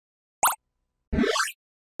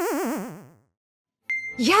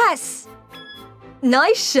Yes!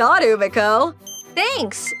 Nice shot, Umiko!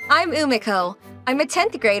 Thanks! I'm Umiko. I'm a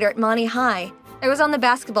 10th grader at Monty High. I was on the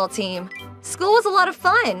basketball team. School was a lot of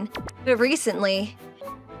fun, but recently…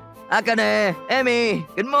 Akane! Emmy!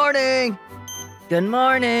 Good morning! Good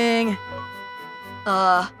morning!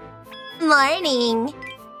 Morning!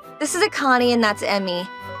 This is Akane and that's Emmy.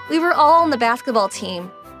 We were all on the basketball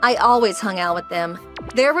team. I always hung out with them.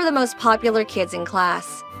 They were the most popular kids in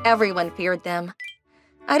class. Everyone feared them.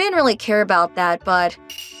 I didn't really care about that, but…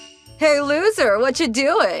 Hey, loser, what you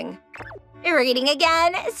doing? Reading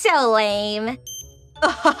again? So lame.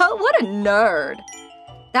 What a nerd.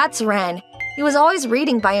 That's Ren. He was always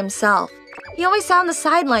reading by himself. He always sat on the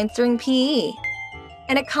sidelines during PE.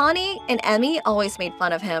 And Akane and Emmy always made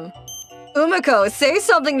fun of him. Umiko, say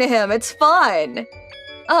something to him, it's fun!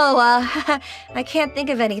 Oh, I can't think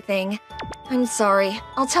of anything. I'm sorry,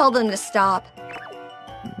 I'll tell them to stop.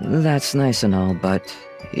 That's nice and all, but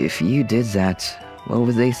if you did that, what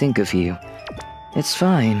would they think of you? It's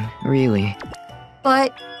fine, really.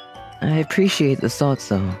 But… I appreciate the thoughts,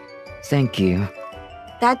 though. Thank you.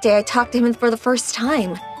 That day I talked to him for the first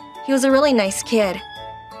time. He was a really nice kid.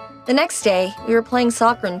 The next day, we were playing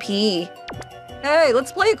soccer in PE. Hey,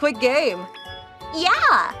 let's play a quick game.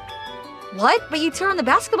 Yeah! What? But you two are on the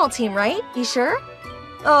basketball team, right? You sure?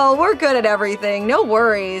 Oh, we're good at everything, no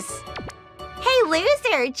worries. Hey,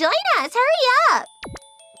 loser, join us, hurry up!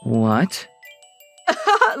 What?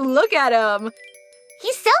 Look at him.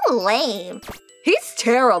 He's so lame. He's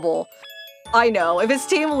terrible. I know, if his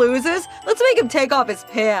team loses, let's make him take off his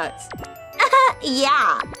pants.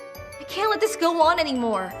 Yeah. I can't let this go on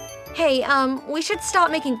anymore. Hey, we should stop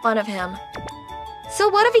making fun of him. So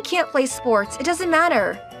what if he can't play sports? It doesn't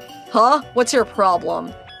matter. Huh? What's your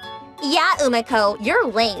problem? Yeah, Umiko, you're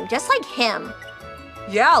lame, just like him.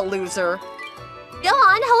 Yeah, loser. Go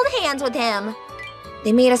on, hold hands with him.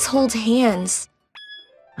 They made us hold hands.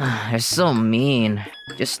 They're so mean.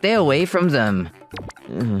 Just stay away from them.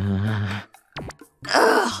 Ugh,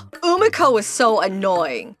 Umiko is so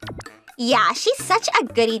annoying. Yeah, she's such a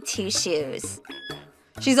goody two-shoes.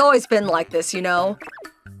 She's always been like this, you know.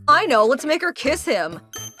 I know, let's make her kiss him.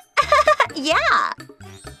 Yeah.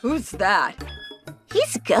 Who's that?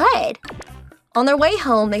 He's good. On their way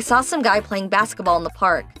home, they saw some guy playing basketball in the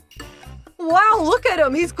park. Wow, look at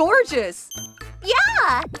him, he's gorgeous.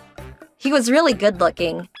 Yeah. He was really good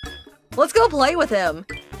looking. Let's go play with him.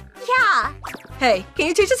 Yeah. Hey, can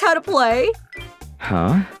you teach us how to play?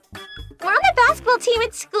 Huh? We're on the basketball team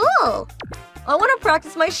at school. I want to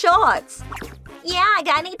practice my shots. Yeah,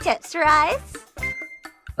 got any tips for us?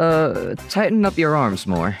 Tighten up your arms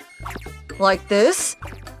more. Like this?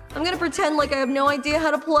 I'm gonna pretend like I have no idea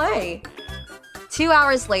how to play. 2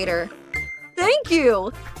 hours later. Thank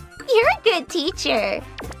you! You're a good teacher.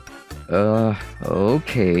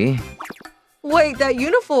 Okay. Wait, that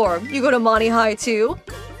uniform. You go to Monty High too?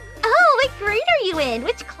 Oh, what grade are you in?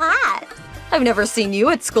 Which class? I've never seen you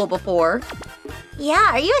at school before.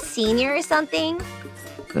 Yeah, are you a senior or something?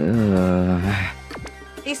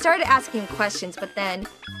 They started asking questions, but then…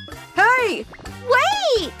 Hey!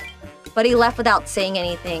 Wait! But he left without saying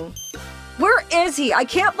anything. Where is he? I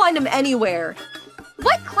can't find him anywhere.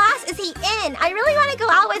 What class is he in? I really want to go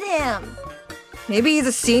out with him. Maybe he's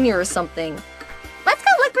a senior or something. Let's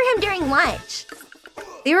go look for him during lunch.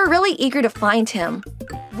 They were really eager to find him.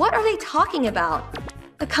 What are they talking about?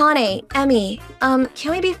 Akane, Emmy,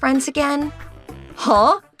 can we be friends again?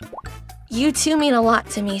 Huh? You two mean a lot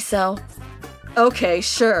to me, so… Okay,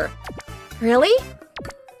 sure. Really?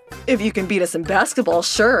 If you can beat us in basketball,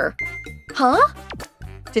 sure. Huh?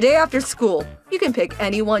 Today after school, you can pick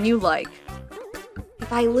anyone you like.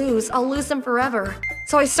 If I lose, I'll lose them forever.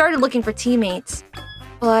 So I started looking for teammates.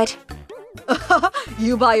 But…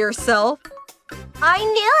 You by yourself? I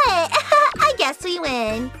knew it! I guess we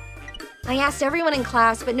win. I asked everyone in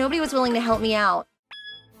class, but nobody was willing to help me out.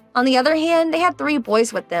 On the other hand, they had 3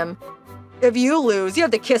 boys with them. If you lose, you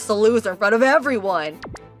have to kiss the loser in front of everyone.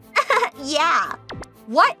 Yeah.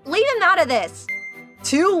 What? Leave him out of this.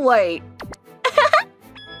 Too late.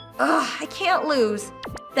 Ugh, I can't lose.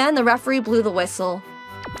 Then the referee blew the whistle.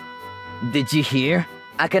 Did you hear?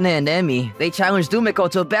 Akane and Emmy, they challenged Umiko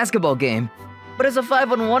to a basketball game. But it's a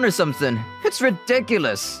 5-on-1 or something. It's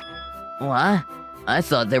ridiculous. What? I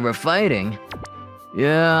thought they were fighting.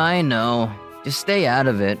 Yeah, I know. Just stay out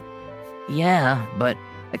of it. Yeah, but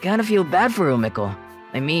I kinda feel bad for Umiko.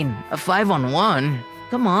 I mean, a 5-on-1?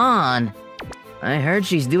 Come on. I heard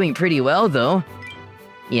she's doing pretty well, though.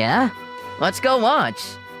 Yeah? Let's go watch.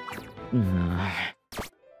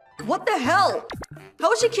 What the hell?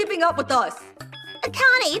 How is she keeping up with us?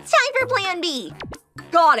 Akane, it's time for Plan B.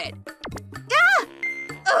 Got it. Ah!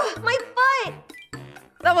 Ugh, my foot!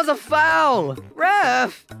 That was a foul!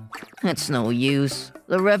 Ref! It's no use.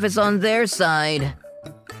 The ref is on their side.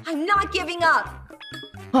 I'm not giving up!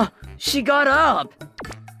 Huh, she got up!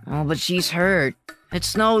 Oh, but she's hurt.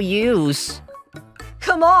 It's no use.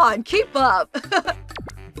 Come on, keep up!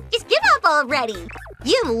 Just give up already.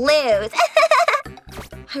 You lose.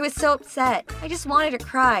 I was so upset. I just wanted to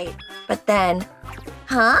cry. But then…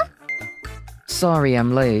 Huh? Sorry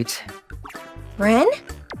I'm late. Ren?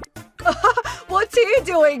 What's he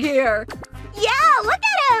doing here? Yeah, look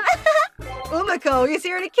at him. Umiko, he's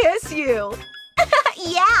here to kiss you.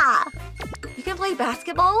 Yeah. You can play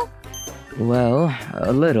basketball? Well,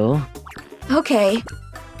 a little. Okay.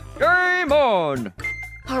 Game on!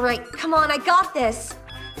 Alright, come on, I got this.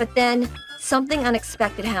 But then, something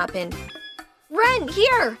unexpected happened. Ren,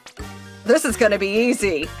 here! This is gonna be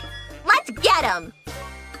easy. Let's get him.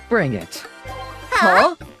 Bring it.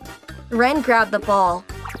 Huh? Ren grabbed the ball.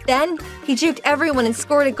 Then, he juked everyone and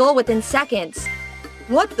scored a goal within seconds.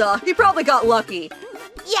 What the? He probably got lucky.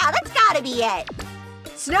 Yeah, that's gotta be it.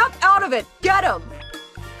 Snap out of it! Get him!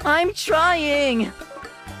 I'm trying!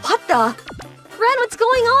 What the? Ren, what's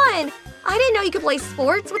going on? I didn't know you could play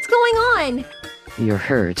sports. What's going on? You're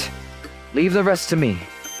hurt. Leave the rest to me.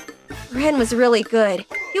 Ren was really good.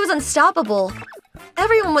 He was unstoppable.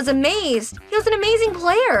 Everyone was amazed. He was an amazing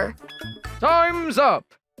player. Time's up!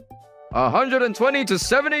 120 to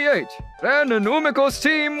 78. Ren and Umiko's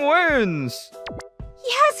team wins!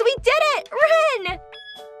 Yes, we did it!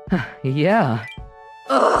 Ren! Yeah.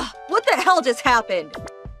 Ugh, what the hell just happened?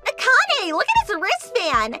 Akane, look at his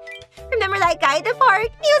wristband. Remember that guy at the park?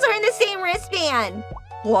 He was wearing the same wristband.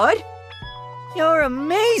 What? You're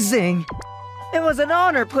amazing! It was an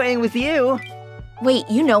honor playing with you. Wait,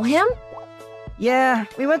 you know him? Yeah,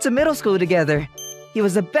 we went to middle school together. He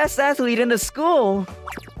was the best athlete in the school.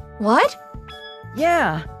 What?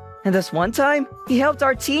 Yeah, and this one time, he helped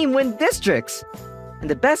our team win districts. And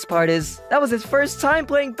the best part is, that was his first time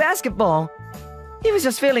playing basketball. He was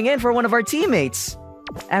just filling in for one of our teammates.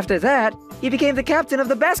 After that, he became the captain of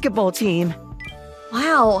the basketball team.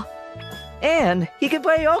 Wow. And he could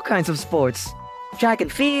play all kinds of sports. Track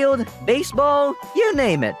and field, baseball, you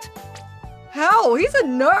name it. How? He's a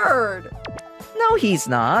nerd. No, he's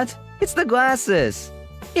not. It's the glasses.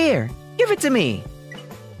 Here, give it to me.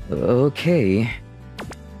 Okay.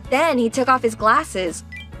 Then he took off his glasses.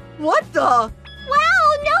 What the? Wow,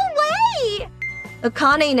 no way!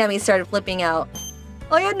 Akane and Emi started flipping out.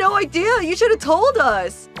 I had no idea. You should have told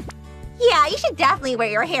us. Yeah, you should definitely wear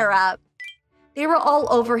your hair up. They were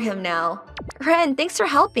all over him now. Ren, thanks for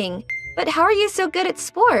helping. But how are you so good at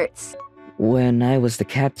sports? When I was the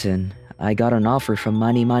captain, I got an offer from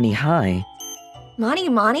Mani Mani High. Mani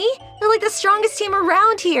Mani? They're like the strongest team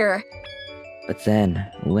around here. But then,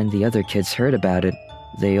 when the other kids heard about it,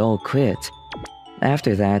 they all quit.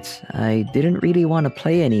 After that, I didn't really want to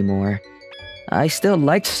play anymore. I still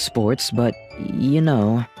liked sports, but you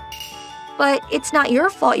know. But it's not your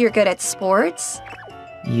fault you're good at sports.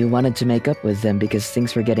 You wanted to make up with them because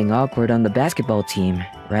things were getting awkward on the basketball team,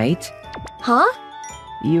 right? Huh?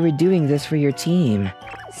 You were doing this for your team.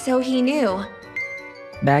 So he knew.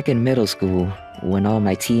 Back in middle school, when all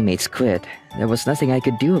my teammates quit, there was nothing I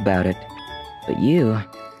could do about it. But you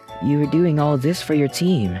were doing all this for your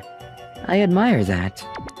team. I admire that.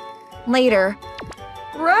 Later.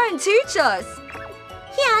 Ren, teach us!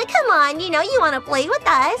 Yeah, come on, you know you want to play with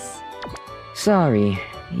us. Sorry,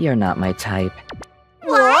 you're not my type.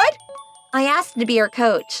 What? I asked him to be our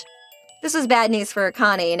coach. This was bad news for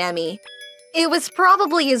Akane and Emi. It was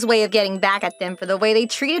probably his way of getting back at them for the way they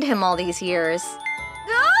treated him all these years.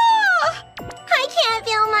 Ah! I can't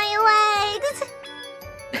feel my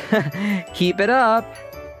legs. Keep it up.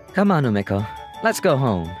 Come on, Umiko. Let's go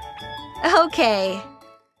home. Okay.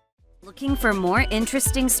 Looking for more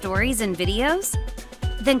interesting stories and videos?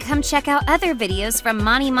 Then come check out other videos from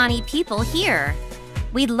Mani Mani people here.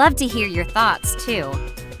 We'd love to hear your thoughts, too.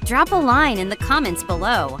 Drop a line in the comments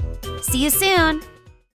below. See you soon!